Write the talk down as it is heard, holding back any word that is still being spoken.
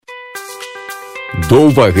До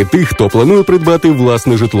уваги тих, хто планує придбати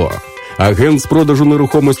власне житло. Агент з продажу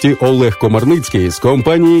нерухомості Олег Комарницький з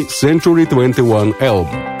компанії Century 21 Elm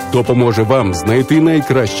допоможе вам знайти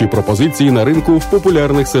найкращі пропозиції на ринку в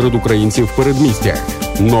популярних серед українців передмістях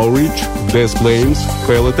Norwich, Des Plaines,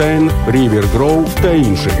 Palatine, River Grove та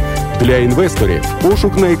інших. Для інвесторів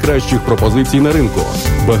пошук найкращих пропозицій на ринку,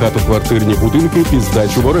 багатоквартирні будинки під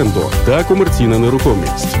здачу в оренду та комерційна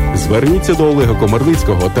нерухомість. Зверніться до Олега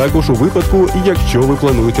Комарницького також у випадку, якщо ви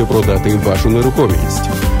плануєте продати вашу нерухомість.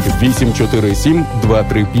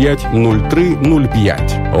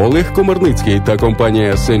 847-235-0305. Олег Комарницький та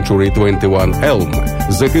компанія Century 21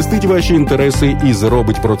 Elm захистить ваші інтереси і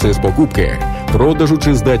зробить процес покупки, продажу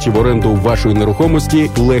чи здачі в оренду вашої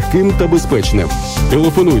нерухомості легким та безпечним.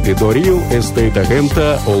 Телефонуйте до Real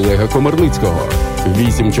Estate-агента Олега Комарницького.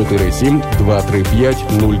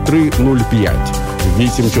 847-235-0305.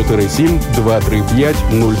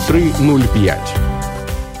 847-235-0305.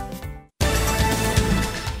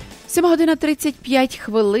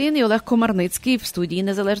 7:35 і Олег Комарницький в студії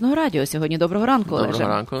Незалежного радіо. Сьогодні доброго ранку, Олеже.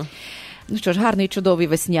 Доброго ранку. Ну що ж, гарний, чудовий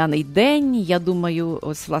весняний день. Я думаю,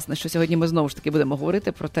 ось, власне, що сьогодні ми знову ж таки будемо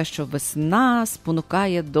говорити про те, що весна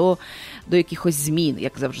спонукає до якихось змін,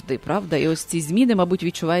 як завжди, правда? І ось ці зміни, мабуть,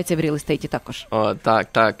 відчуваються в реал-естейті також. О,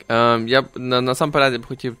 так. Я насамперед б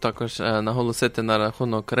хотів також наголосити на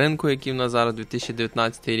рахунок ринку, який в нас зараз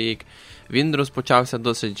 2019 рік. Він розпочався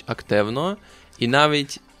досить активно, і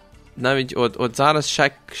навіть от зараз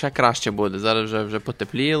ще краще буде. Зараз вже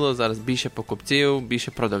потепліло, зараз більше покупців,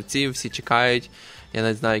 більше продавців, всі чекають. Я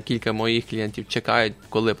навіть знаю, кілька моїх клієнтів чекають,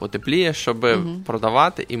 коли потепліє, щоб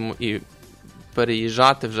продавати і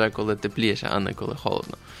переїжджати вже, коли тепліше, а не коли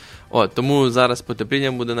холодно. Тому зараз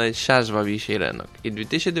потепління буде навіть ще жвавіший ринок. І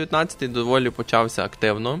 2019 доволі почався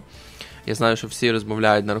активно. Я знаю, що всі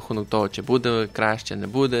розмовляють на рахунок того, чи буде краще, не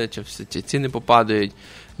буде, чи ціни попадають.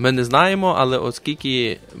 Ми не знаємо, але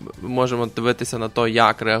оскільки можемо дивитися на те,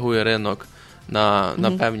 як реагує ринок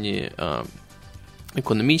на певні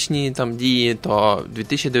економічні дії, то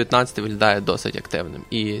 2019 виглядає досить активним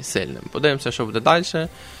і сильним. Подивимося, що буде далі,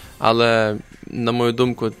 але, на мою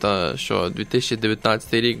думку, що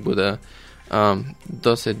 2019 рік буде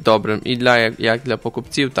досить добрим і як для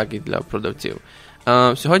покупців, так і для продавців.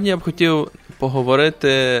 Сьогодні я б хотів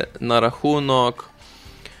поговорити на рахунок,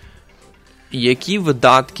 які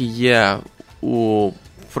видатки є у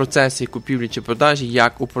процесі купівлі чи продажі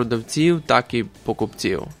як у продавців, так і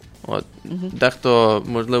покупців. Дехто,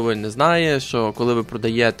 можливо, не знає, що коли ви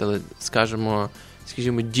продаєте, скажімо,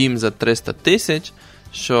 дім за 300 тисяч,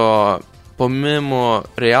 що помимо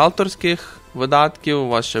реалторських видатків у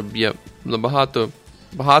вас ще є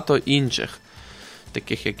багато інших,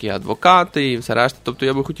 таких як і адвокати і все решта. Тобто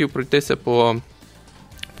я би хотів пройтися по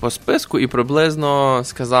списку і приблизно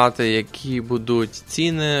сказати, які будуть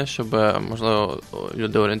ціни, щоб, можливо,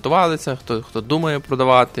 люди орієнтувалися, хто думає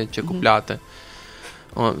продавати чи купляти.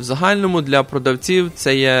 В загальному для продавців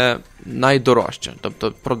це є найдорожче.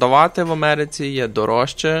 Тобто продавати в Америці є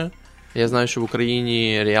дорожче. Я знаю, що в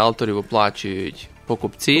Україні ріалторів оплачують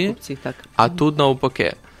покупці, так. А тут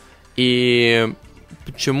навпаки. І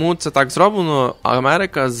чому це так зроблено?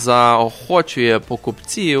 Америка заохочує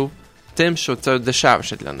покупців тим, що це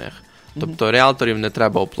дешевше для них. Тобто ріалторів не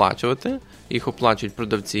треба оплачувати, їх оплачують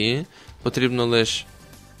продавці, потрібно лише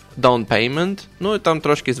down payment, і там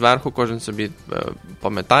трошки зверху кожен собі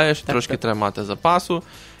пам'ятає, що трошки треба мати запасу,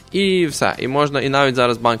 і все. І можна, і навіть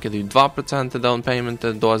зараз банки дають 2% down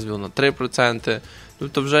payment, дозвіл на 3%.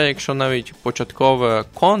 Тобто вже якщо навіть початкове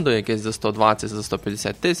кондо якесь за 120, за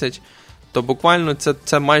 150 тисяч, то буквально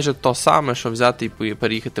це майже то саме, що взяти і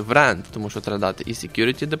переїхати в рент, тому що треба дати і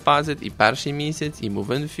security deposit, і перший місяць, і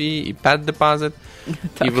move-in fee, і pet deposit,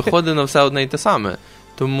 і виходить на все одне і те саме.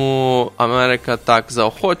 Тому Америка так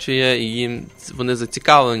заохочує, і вони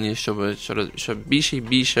зацікавлені, щоб більше і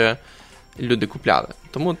більше люди купляли.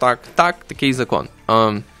 Тому такий закон.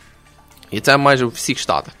 І це майже у всіх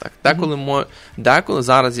штатах. Так. Деколи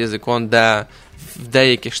зараз є закон, де в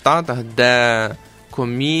деяких штатах, де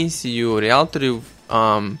комісію ріалторів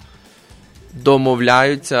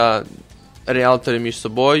домовляються ріалтори між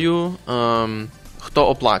собою, хто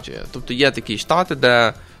оплачує. Тобто є такі штати,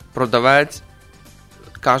 де продавець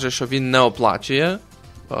каже, що він не оплачує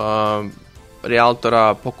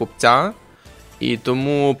ріалтора покупця, і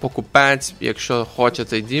тому покупець, якщо хоче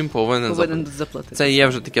цей дім, повинен заплатити. Це є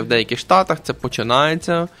вже таке в деяких штатах, це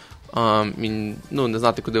починається. Не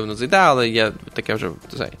знати, куди воно зайде, але є така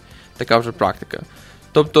вже практика.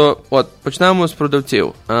 Тобто, почнемо з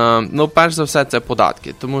продавців. Перш за все, це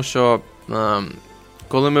податки. Тому що,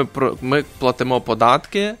 коли ми платимо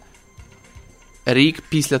податки, рік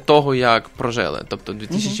після того, як прожили. Тобто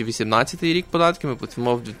 2018 рік податки ми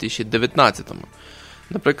платимо в 2019.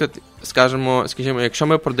 Наприклад, скажімо, якщо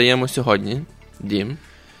ми продаємо сьогодні дім,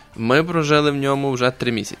 ми прожили в ньому вже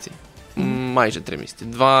 3 місяці. Майже 3 місяці.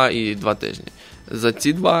 2 і 2 тижні. За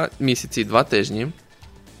ці 2 місяці і 2 тижні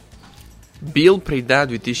біл прийде у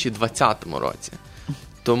 2020 році.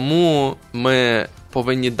 Тому ми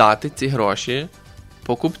повинні дати ці гроші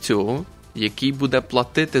покупцю, який буде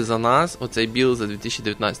платити за нас оцей біл за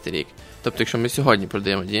 2019 рік. Тобто, якщо ми сьогодні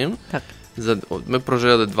продаємо дім, так. Ми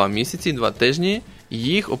прожили 2 місяці, 2 тижні,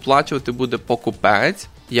 їх оплачувати буде покупець,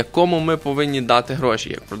 якому ми повинні дати гроші,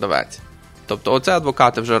 як продавець. Тобто, оце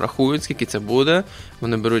адвокати вже рахують, скільки це буде,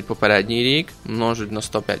 вони беруть попередній рік, множать на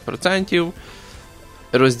 105%,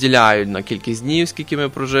 розділяють на кількість днів, скільки ми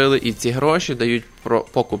прожили, і ці гроші дають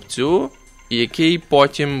покупцю, який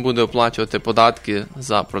потім буде оплачувати податки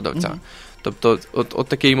за продавця. Тобто, от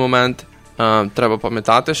такий момент треба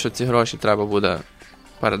пам'ятати, що ці гроші треба буде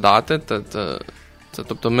передати.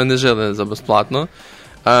 Тобто, ми не жили за безплатно.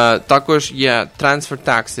 Також є трансфер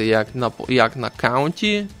такси як на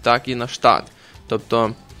каунті, так і на штат.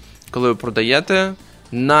 Тобто, коли ви продаєте,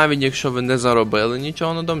 навіть якщо ви не заробили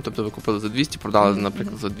нічого на дом, тобто ви купили за 200, продали,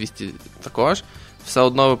 наприклад, за 200 також, все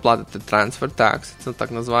одно ви платите трансфер такс, це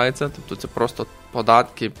так називається. Тобто це просто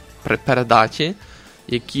податки при передачі,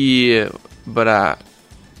 які бере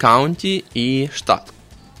каунті і штат.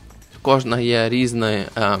 Кожна є різний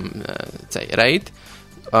цей рейт.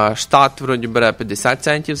 Штат вроді бере 50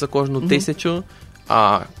 центів за кожну 1000,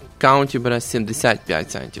 а каунті бере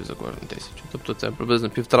 75 центів за кожну 1000. Тобто це приблизно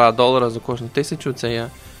 $1,5 за кожну 1000, це є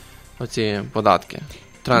оці податки.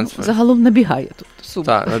 Трансфер. Загалом набігає тут сума.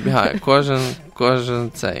 Так, набігає.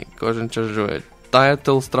 Кожен чаржує.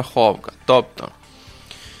 Тайтл, страховка. Тобто,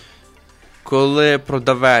 коли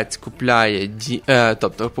продавець купляє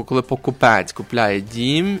коли покупець купляє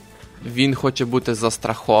дім, він хоче бути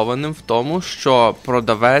застрахованим в тому, що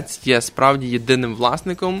продавець є справді єдиним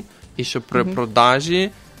власником, і що при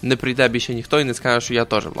продажі не прийде більше ніхто і не скаже, що я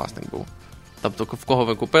теж власник був. Тобто, в кого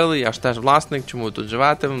ви купили, я ж теж власник, чому ви тут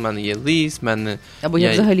живете, в мене є ліс, в мене... Або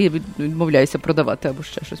я взагалі відмовляюся продавати, або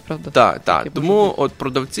ще щось, правда? Так. Тому от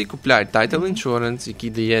продавці купляють title insurance, який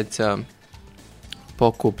дається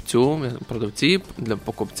продавці для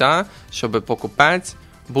покупця, щоб покупець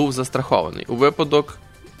був застрахований. У випадок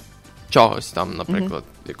чогось там, наприклад,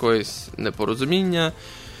 якогось непорозуміння,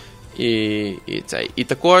 І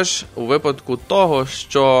також у випадку того,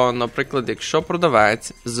 що, наприклад, якщо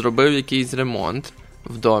продавець зробив якийсь ремонт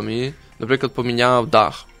в домі, наприклад, поміняв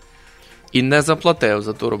дах, і не заплатив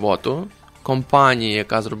за ту роботу, компанія,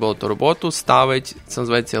 яка зробила ту роботу, ставить, це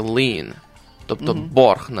називається lien, тобто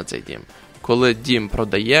борг на цей дім. Коли дім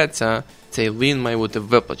продається, цей lien має бути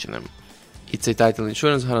виплаченим. І цей title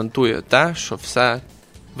insurance гарантує те, що все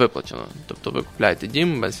виплачено. Тобто ви купляєте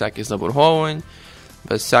дім без всяких заборговувань,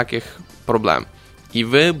 без всяких проблем. І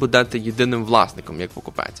ви будете єдиним власником, як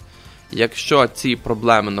покупець. Якщо ці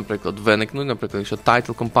проблеми, наприклад, виникнуть, наприклад, якщо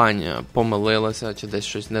тайтл-компанія помилилася, чи десь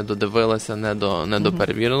щось не додивилася, не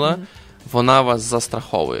доперевірила, вона вас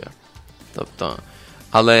застраховує. Тобто,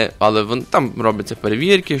 але там робляться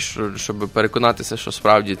перевірки, щоб переконатися, що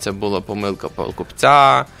справді це була помилка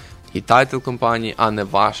покупця і тайтл-компанії, а не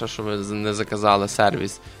ваша, що ви не заказали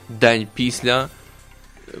сервіс день після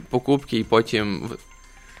покупки, і потім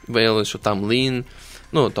виявили, що там lien.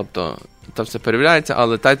 Ну, тобто, там все перевіряється,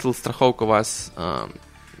 але тайтл-страховка вас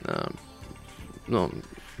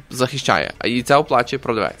захищає. І це оплачує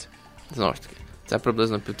продавець. Знову ж таки. Це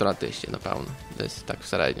приблизно 1500, напевно. Десь так в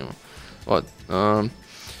середньому. От.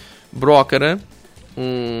 Брокери.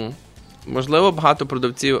 Можливо, багато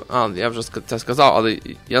продавців... я вже це сказав, але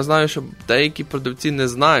я знаю, що деякі продавці не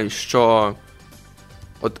знають, що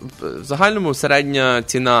от в загальному середня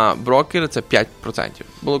ціна брокера – це 5%.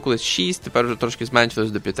 Було колись 6, тепер вже трошки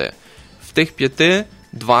зменшилось до 5%. В тих 5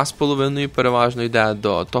 2,5 переважно йде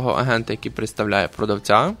до того агента, який представляє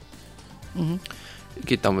продавця,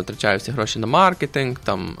 який там витрачає всі гроші на маркетинг,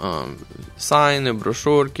 там сайни,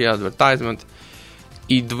 брошурки, адвертайзмент.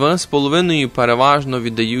 І 2,5 переважно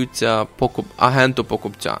віддаються агенту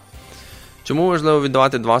покупця. Чому важливо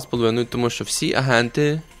віддавати 2,5? Тому що всі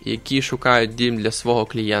агенти, які шукають дім для свого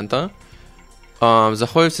клієнта,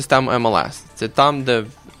 заходять в систему MLS. Це там, де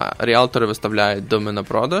ріалтори виставляють доми на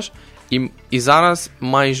продаж. І зараз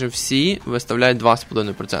майже всі виставляють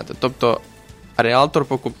 2,5%. Тобто ріалтор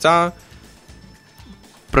покупця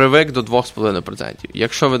привик до 2,5%.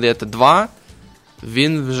 Якщо ви даєте 2%,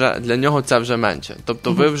 для нього це вже менше.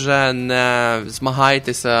 Тобто ви вже не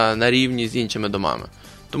змагаєтеся на рівні з іншими домами.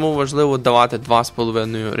 Тому важливо давати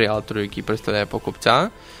 2,5 ріалтору, який представляє покупця.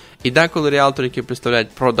 І деколи ріалтори, які представляють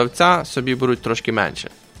продавця, собі беруть трошки менше.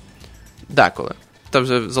 Деколи. Це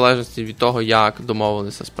вже в залежності від того, як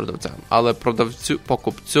домовилися з продавцем. Але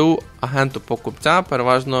покупцю, агенту покупця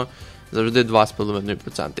переважно завжди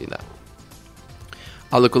 2,5% йде.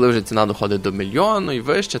 Але коли вже ціна доходить до мільйону і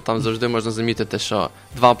вище, там завжди можна замітити, що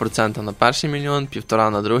 2% на перший мільйон, 1,5%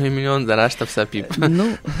 на другий мільйон, де решта все піп.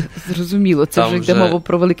 Ну, зрозуміло, це вже йде мова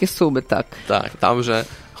про великі суми, так. Так, там вже,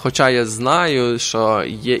 хоча я знаю, що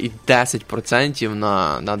є і 10%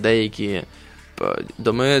 на деякі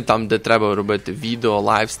доми, там, де треба робити відео,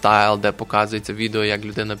 лайфстайл, де показується відео, як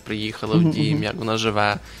людина приїхала в дім, як вона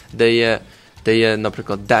живе, де є,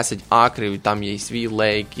 наприклад, 10 акрів, і там є і свій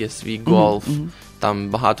лейк, є свій голф, там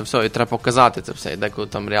багато всього, і треба показати це все. І деколи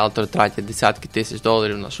там ріалтори тратять десятки тисяч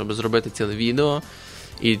доларів, щоб зробити ціле відео,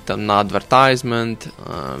 і там на адвертайзмент,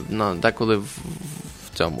 деколи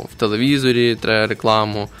в телевізорі треба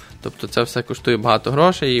рекламу. Тобто це все коштує багато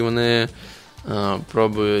грошей, і вони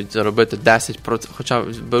пробують заробити 10%, хоча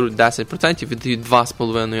беруть 10%, віддають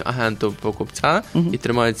 2,5% агенту покупця і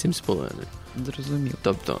тримають 7,5%. Зрозуміло.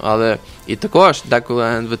 Тобто, але і також деколи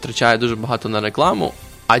агент витрачає дуже багато на рекламу,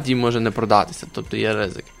 а дім може не продатися, тобто є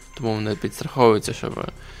ризик. Тому вони підстраховуються, щоб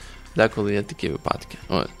деколи є такі випадки.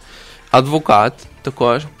 От. Адвокат,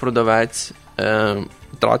 також продавець,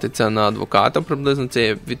 тратиться на адвоката, приблизно це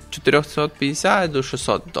є від $450 до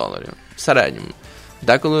 $600 в середньому.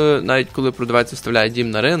 Деколи, навіть коли продавець виставляє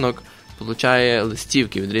дім на ринок, получає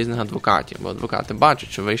листівки від різних адвокатів, бо адвокати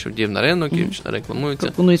бачать, що вийшов дім на ринок і рекламується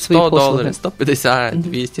 $100, $150,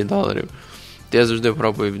 $200. Я завжди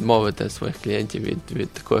пробую відмовити своїх клієнтів від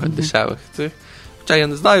таких дешевих цих. Хоча я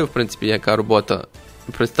не знаю, в принципі,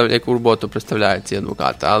 яку роботу представляють ці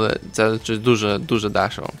адвокати, але це щось дуже, дуже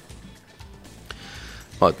дешево.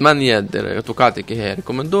 От, в мене є адвокати, яких я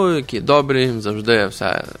рекомендую, які добрі, завжди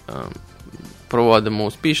все проводимо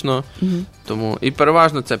успішно, тому і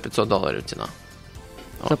переважно це $500 ціна.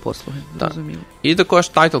 За послуги, зрозуміло. І також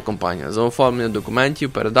тайтл-компанія за оформлення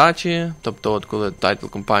документів, передачі, тобто от коли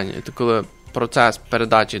тайтл-компанія, коли процес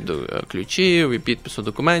передачі до ключів і підпису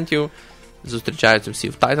документів, зустрічаються всі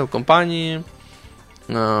в тайтл-компанії,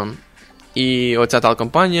 і оця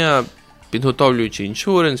тайтл-компанія, підготовлюючи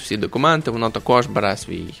іншуренс, всі документи, вона також бере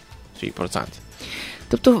свій процент.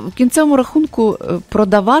 Тобто, в кінцевому рахунку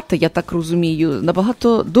продавати, я так розумію,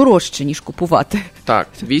 набагато дорожче, ніж купувати. Так,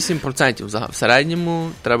 8% в середньому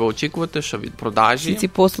треба очікувати, що від продажі... Ці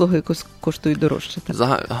послуги коштують дорожче.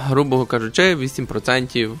 Так? Грубо кажучи,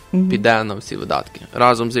 8% піде на всі видатки.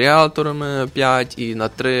 Разом з ріалторами 5% і на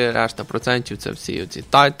 3% решта процентів це всі оці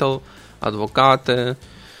тайтл, адвокати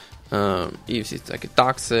і всі такі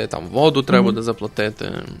такси, там воду треба буде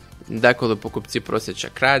заплатити. Деколи покупці просять ще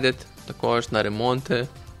кредит, також на ремонти,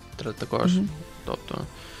 також, тобто.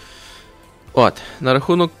 От, на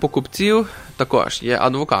рахунок покупців також є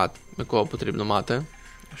адвокат, якого потрібно мати,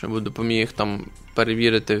 щоб допоміг там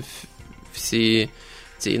перевірити всі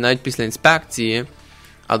ці, навіть після інспекції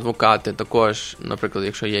адвокати також, наприклад,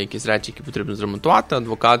 якщо є якісь речі, які потрібно зремонтувати,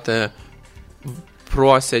 адвокати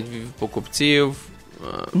просять покупців,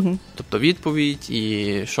 тобто відповідь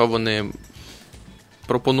і що вони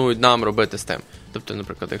пропонують нам робити з тим. Тобто,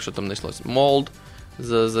 наприклад, якщо там знайшлося молд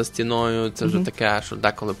за стіною, це вже таке, що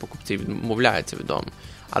деколи покупці відмовляються від дому.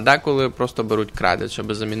 А деколи просто беруть кредит,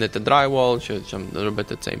 щоб замінити драйвол, щоб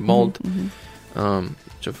робити цей молд,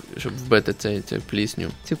 щоб вбити цю плісню.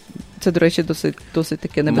 Це, до речі, досить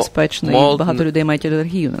таке небезпечно, і багато людей мають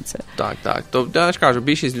алергію на це. Так. Тобто, я ж кажу,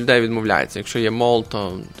 більшість людей відмовляється. Якщо є молд,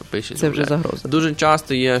 то більшість це вже загроза. Дуже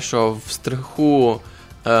часто є, що в стриху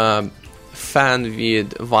фен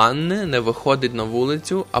від ванни не виходить на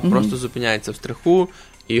вулицю, а просто зупиняється в стриху,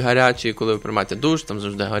 і гарячий, коли ви приймаєте душ, там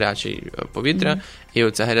завжди гаряче повітря, і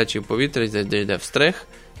оце гаряче повітря йде в стрих,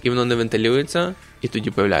 і воно не вентилюється, і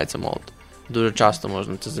тоді появляється молд. Дуже часто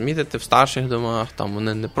можна це замітити в старших домах, там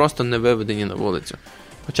вони просто не виведені на вулицю,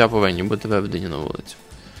 хоча повинні бути виведені на вулицю.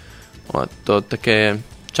 От, то таке,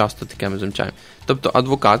 часто таке ми замічаємо. Тобто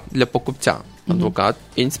адвокат для покупця, адвокат,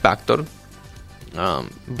 інспектор,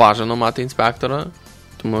 бажано мати інспектора,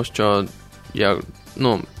 тому що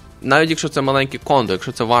навіть якщо це маленьке кондо,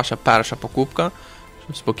 якщо це ваша перша покупка,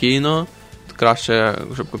 щоб спокійно, краще,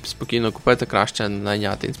 щоб спокійно купити, краще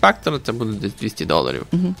найняти інспектора, це буде десь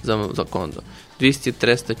 $200 за кондо. 200,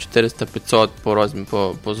 300, 400, 500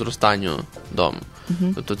 по зростанню дому.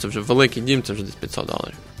 Тобто це вже великий дім, це вже десь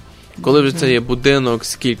 $500. Коли вже це є будинок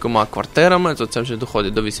з кількома квартирами, то це вже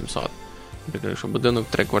доходить до 800. Наприклад, якщо будинок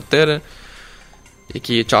 3 квартири,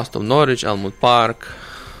 які є часто в Норріч, Елмвуд Парк,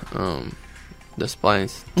 Des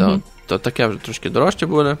Plaines, то таке вже трошки дорожче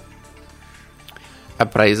буде.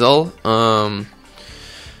 Appraisal.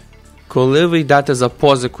 Коли ви йдете за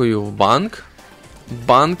позикою в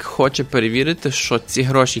банк хоче перевірити, що ці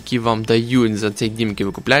гроші, які вам дають за цей дім, який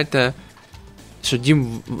ви купляєте, що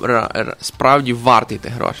дім справді вартий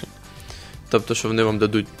тих грошей. Тобто, що вони вам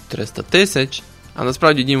дадуть 300 тисяч, а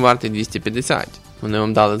насправді дім вартий 250. Вони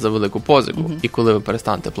вам дали за велику позику. І коли ви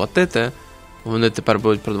перестанете платити, вони тепер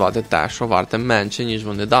будуть продавати те, що варте менше, ніж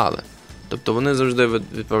вони дали. Тобто вони завжди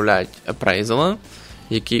відправляють appraisal,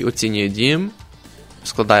 який оцінює дім,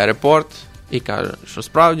 складає репорт і каже, що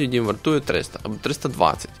справді дім вартує 300 або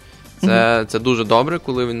 320. Це дуже добре,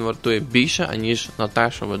 коли він вартує більше, аніж на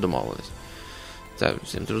те, що ви домовились. Це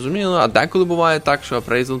всім зрозуміло. А деколи буває так, що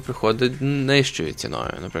appraisal приходить нижчою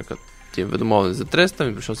ціною. Наприклад, ви домовились за 300,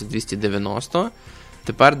 він прийшов за 290.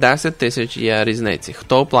 Тепер 10 тисяч є різниці.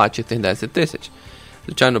 Хто оплачує тих 10 тисяч?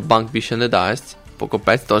 Звичайно, банк більше не дасть.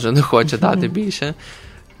 Покупець теж не хоче дати більше.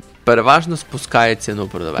 Переважно спускає ціну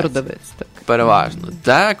продавець. Так. Переважно.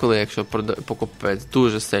 Деколи, якщо покупець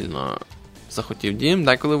дуже сильно захотів дім,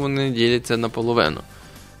 деколи вони діляться наполовину.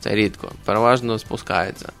 Це рідко. Переважно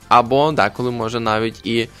спускається. Або деколи може навіть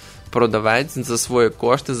і продавець за свої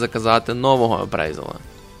кошти заказати нового апрейзала,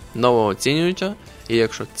 нового оцінювача, і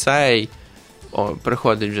якщо цей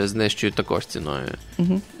приходить вже з нижчою також ціною,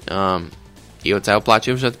 і оце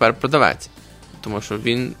оплачує вже тепер продавець, тому що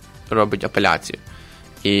він робить апеляцію.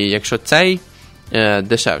 І якщо цей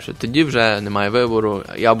дешевше, тоді вже немає вибору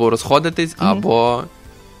або розходитись, або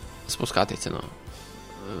спускати ціну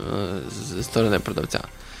з сторони продавця.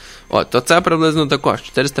 То це приблизно також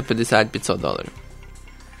 $450-500.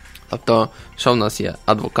 Тобто, що в нас є?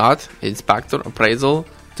 Адвокат, інспектор, appraisal,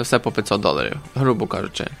 це все по $500, грубо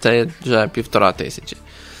кажучи. Це вже 1500.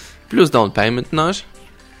 Плюс down payment наш.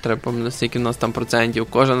 Треба пам'ятати, скільки в нас там процентів.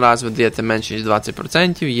 Кожен раз видається менше, ніж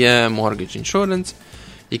 20%. Є mortgage insurance,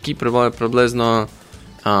 який приблизно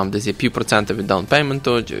десь є 0,5% від down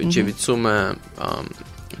payment, чи від суми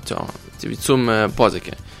від суми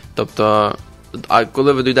позики. Тобто, а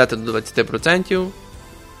коли ви дійдете до 20%,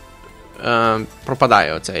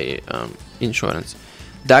 пропадає оцей іншуренс.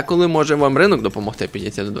 Деколи може вам ринок допомогти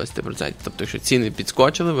підійти до 20%. Тобто, якщо ціни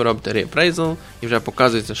підскочили, ви робите reappraisal і вже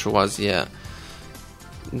показується, що у вас є...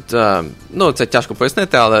 це тяжко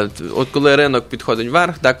пояснити, але от коли ринок підходить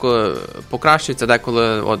вверх, деколи покращується,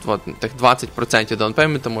 деколи тих 20%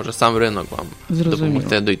 даунпейменту може сам ринок вам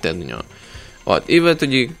допомогти дійти до нього. І ви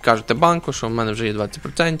тоді кажете банку, що в мене вже є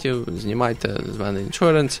 20%, знімайте з мене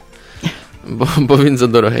іншуренс, бо він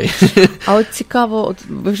задорогий. А от цікаво,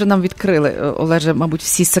 ви вже нам відкрили, Олеже, мабуть,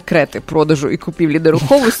 всі секрети продажу і купівлі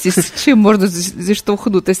нерухомості, з чим можна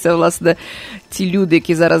зіштовхнутися, власне, ті люди,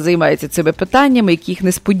 які зараз займаються цими питаннями, яких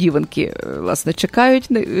несподіванки, власне, чекають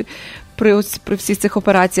при всіх цих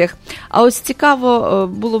операціях. А ось цікаво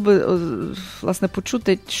було би, власне,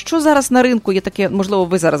 почути, що зараз на ринку є таке, можливо,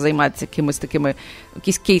 ви зараз займаєтеся якимись такими,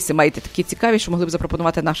 якісь кейси маєте такі цікаві, що могли б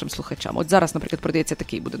запропонувати нашим слухачам. От зараз, наприклад, продається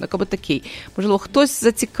такий будинок, або такий. Можливо, хтось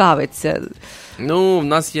зацікавиться. В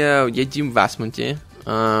нас є дім в Весмонті.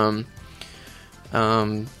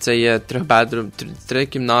 Це є 3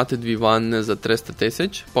 кімнати, 2 ванни за 300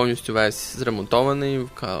 тисяч. Повністю весь зремонтований, в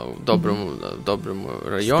доброму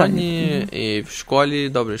районі, і в школі,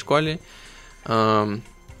 добрій школі.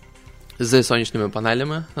 З сонячними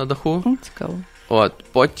панелями на даху. Цікаво.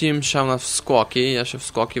 Потім ще в нас в Скокі. Я ще в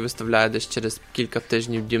Скокі виставляю десь через кілька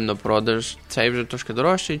тижнів дім на продаж. Цей вже трошки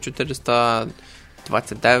дорожчий,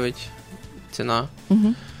 429 ціна.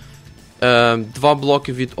 2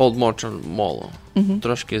 блоки від Old Merchant Mall.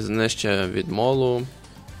 Трошки нижче від молу.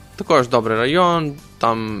 Також добрий район,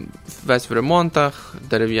 там весь в ремонтах,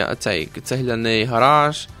 цей цегляний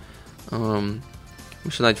гараж. Ми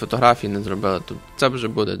ще навіть фотографії не зробили тут. Це вже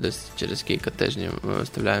буде десь через кілька тижнів. Ми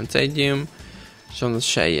виставляємо цей дім. Що в нас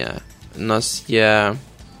ще є? У нас є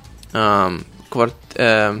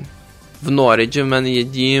в Норриджі в мене є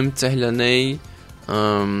дім цегляний.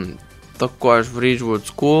 Також в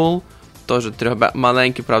Ridgewood School. Теж 3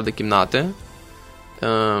 маленькі, правда, кімнати.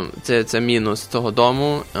 Це мінус того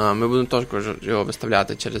дому. Ми будемо також його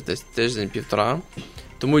виставляти через десь тиждень-півтора.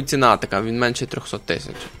 Тому і ціна така, він менше 300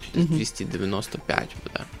 тисяч. 295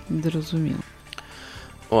 буде. Зрозуміло.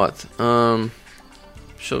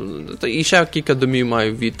 І ще кілька домів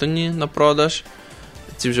маю в Віттоні на продаж.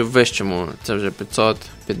 Ці вже в вищому, це вже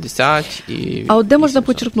 550 і... А от де можна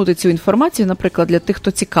почерпнути цю інформацію, наприклад, для тих,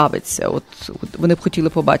 хто цікавиться? От вони б хотіли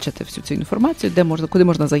побачити всю цю інформацію, куди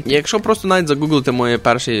можна зайти? Якщо просто навіть загуглити моє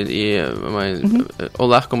перший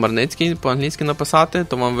Олег Комарницький, по-англійськи написати,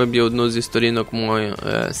 то вам виб'є одну зі сторінок мої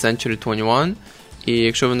Century 21, і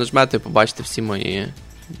якщо ви нажмете, побачите всі мої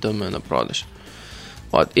доми на продаж.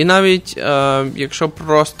 От. І навіть, якщо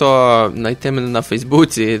просто знайти мене на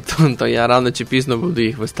Фейсбуці, то я рано чи пізно буду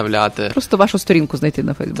їх виставляти. Просто вашу сторінку знайти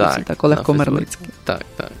на Фейсбуці, так, Олег Комарницький. Так.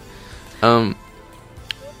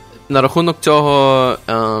 На рахунок цього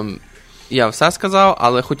я все сказав,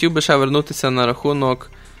 але хотів би ще вернутися на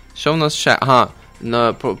рахунок, що в нас ще?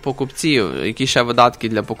 На покупців, які ще видатки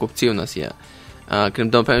для покупців у нас є.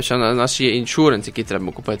 Крім того, що у нас є іншуренс, який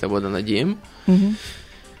треба купити буде на дім. Угу.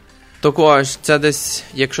 Також, це десь,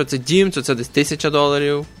 якщо це дім, то це десь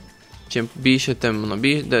 $1000. Чим більше, тим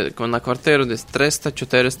більше. На квартиру десь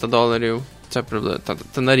 $300-400. Це приблизно,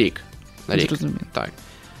 це на рік. Зрозуміло. Так.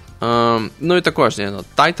 Ну і також є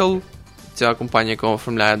Title, ця компанія, яка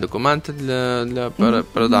оформляє документи для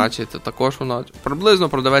передачі, то також вона приблизно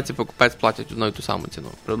продавець і покупець платять одну і ту саму ціну.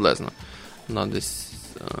 Приблизно. Вона десь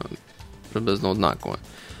приблизно однакова.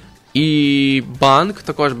 І банк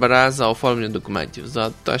також бере за оформлення документів. За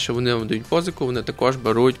те, що вони вам дають позику, вони також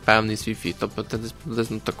беруть певний свій фі. Тобто це десь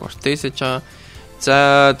приблизно також 1000.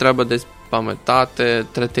 Це треба десь пам'ятати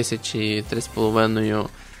 3000, 3,5.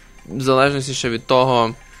 В залежності ще від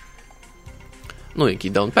того,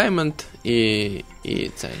 який down payment і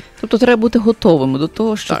цей. Тобто треба бути готовим до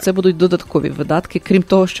того, що це будуть додаткові видатки, крім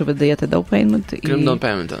того, що ви даєте down payment. Крім down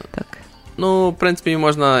payment, так. В принципі,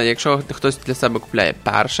 можна, якщо хтось для себе купляє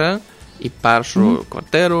перше і першу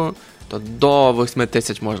квартиру, то до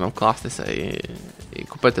 8000 можна вкластися і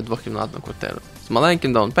купити двохкімнатну квартиру. З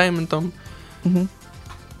маленьким даунпейментом.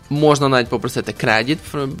 Можна навіть попросити кредит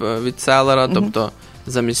від селера, тобто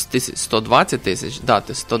замість 120 тисяч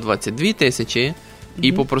дати 122 тисячі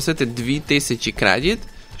і попросити 2000 кредит,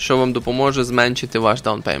 що вам допоможе зменшити ваш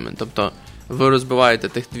даунпеймент. Тобто ви розбиваєте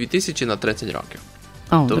тих 2000 на 30 років.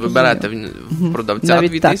 То ви берете в продавця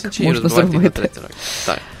 2000 і розбиваєте їх на 30 років.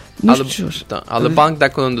 Так. Але банк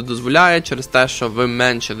деколи не дозволяє через те, що ви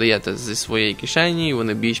менше даєте зі своєї кишені,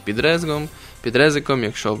 вони більш під ризиком,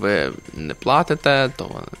 якщо ви не платите, то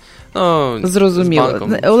вони... Зрозуміло.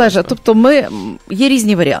 Олеже, тобто є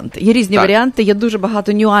різні варіанти. Є дуже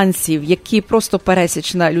багато нюансів, які просто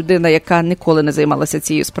пересічна людина, яка ніколи не займалася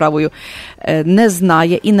цією справою, не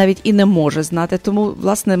знає і навіть і не може знати. Тому,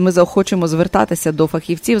 власне, ми заохочуємо звертатися до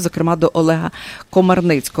фахівців, зокрема до Олега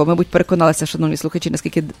Комарницького. Мабуть, переконалися, шановні слухачі,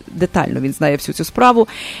 наскільки детально він знає всю цю справу.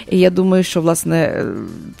 І я думаю, що, власне,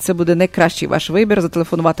 це буде найкращий ваш вибір.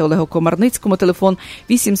 Зателефонувати Олегу Комарницькому. Телефон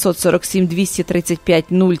 847 235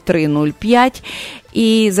 03 05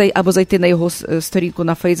 або зайти на його сторінку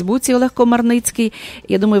на Фейсбуці Олег Комарницький.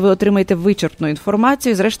 Я думаю, ви отримаєте вичерпну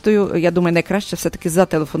інформацію. Зрештою, я думаю, найкраще все-таки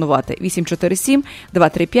зателефонувати.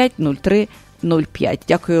 847-235-0305.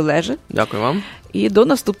 Дякую, Олеже. Дякую вам. І до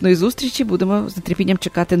наступної зустрічі. Будемо з нетерпінням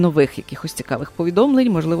чекати нових якихось цікавих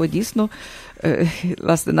повідомлень. Можливо, дійсно,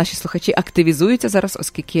 власне, наші слухачі активізуються зараз,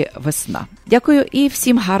 оскільки весна. Дякую і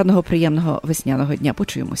всім гарного, приємного весняного дня.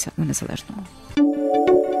 Почуємося на Незалежному.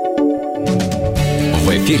 В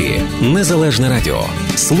ефірі Незалежне Радіо.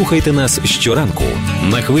 Слухайте нас щоранку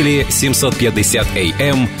на хвилі 750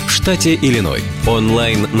 AM в штаті Ілліной.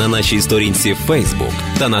 Онлайн на нашій сторінці Facebook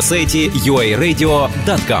та на сайті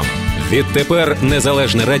uaradio.com. Відтепер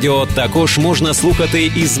Незалежне Радіо також можна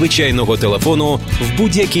слухати із звичайного телефону в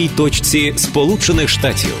будь-якій точці Сполучених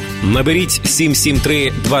Штатів. Наберіть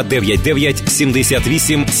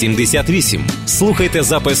 773-299-78-78. Слухайте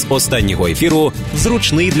запис останнього ефіру в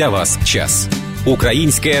зручний для вас час.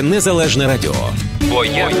 Українське Незалежне Радіо. Бо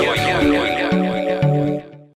я